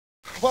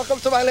welcome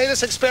to my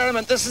latest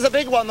experiment. This is a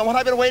big one, the one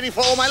I've been waiting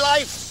for all my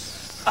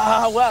life.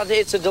 Well,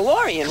 it's a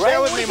DeLorean, right?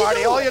 Bear with me,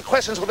 Marty. All your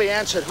questions will be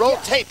answered. Roll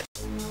tape.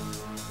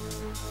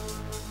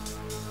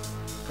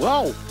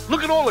 Wow,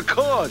 look at all the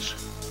cars.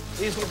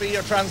 These will be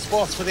your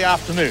transports for the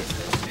afternoon.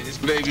 This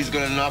baby's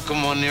gonna knock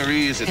them on their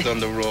ears at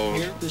Thunder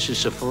Road. This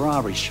is a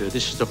Ferrari, sir.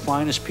 This is the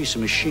finest piece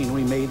of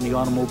machinery made in the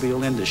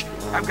automobile industry.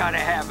 I've got to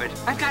have it.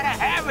 I've got to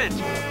have it.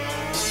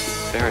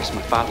 Ferris,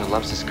 my father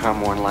loves his car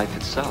more than life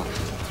itself.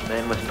 A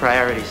man with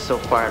priorities so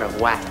far out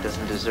of whack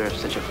doesn't deserve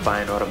such a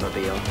fine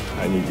automobile.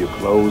 I need your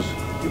clothes,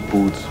 your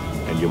boots,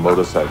 and your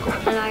motorcycle.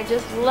 And I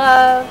just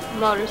love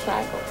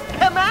motorcycles.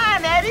 Come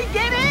on, Eddie,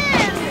 get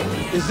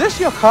in! Is this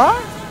your car?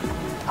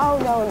 Oh,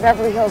 no, in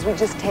Beverly Hills, we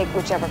just take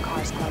whichever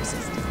car's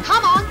closest.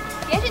 Come on,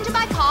 get into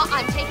my car.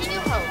 I'm taking you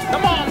home.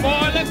 Come on,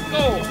 boy, let's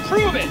go.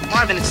 Prove it.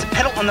 Marvin, it's the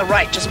pedal on the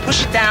right. Just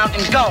push it down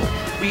and go.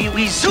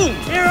 We zoom.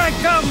 Here I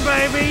come,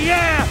 baby,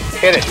 yeah!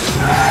 Hit it.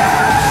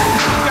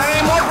 Got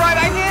any more bright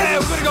ideas? Yeah,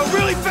 we're gonna go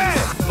really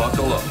fast.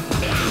 Buckle up.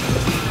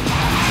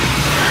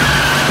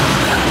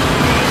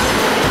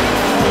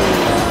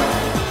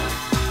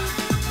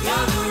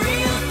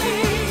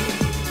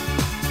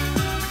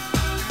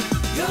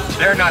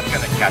 They're not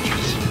gonna catch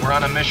us. We're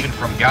on a mission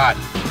from God.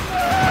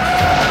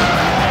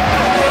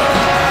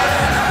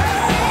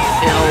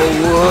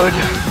 Elwood.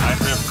 I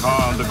have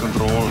car under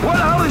control. What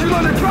the hell is you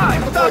gonna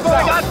drive? Stop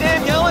all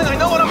goddamn yelling. I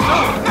know what I'm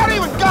doing. Not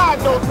even God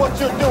knows what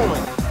you're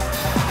doing.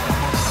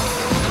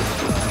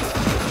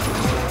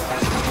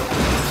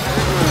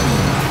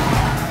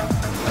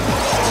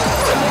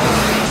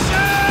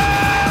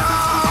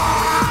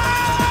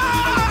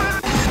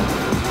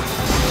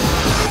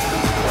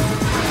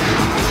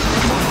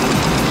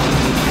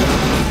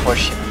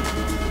 Horseshit.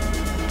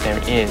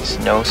 There is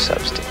no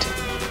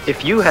substitute.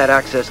 If you had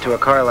access to a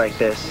car like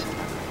this,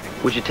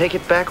 would you take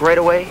it back right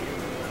away?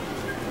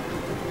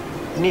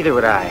 Neither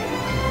would I.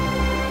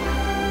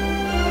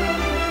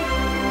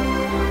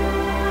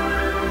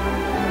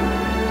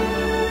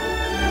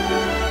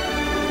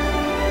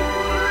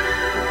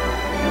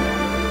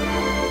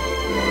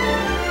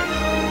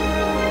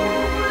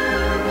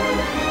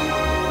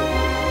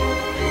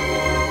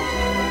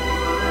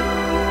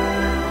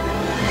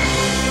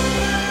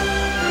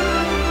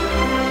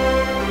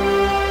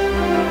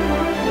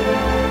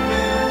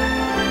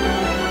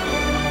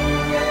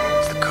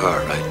 Car,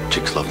 right?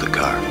 Chicks love the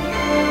car.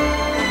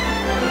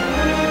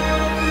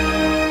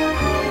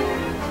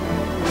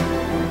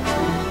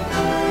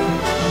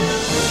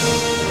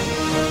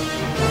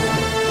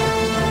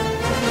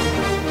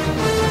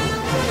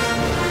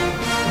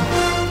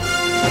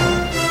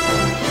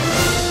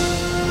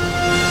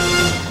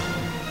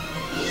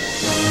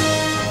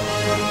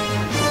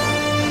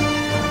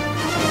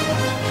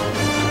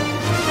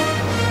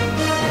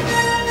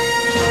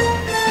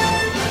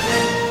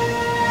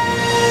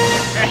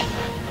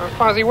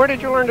 Fozzie, where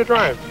did you learn to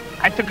drive?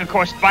 I took a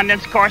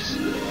correspondence course.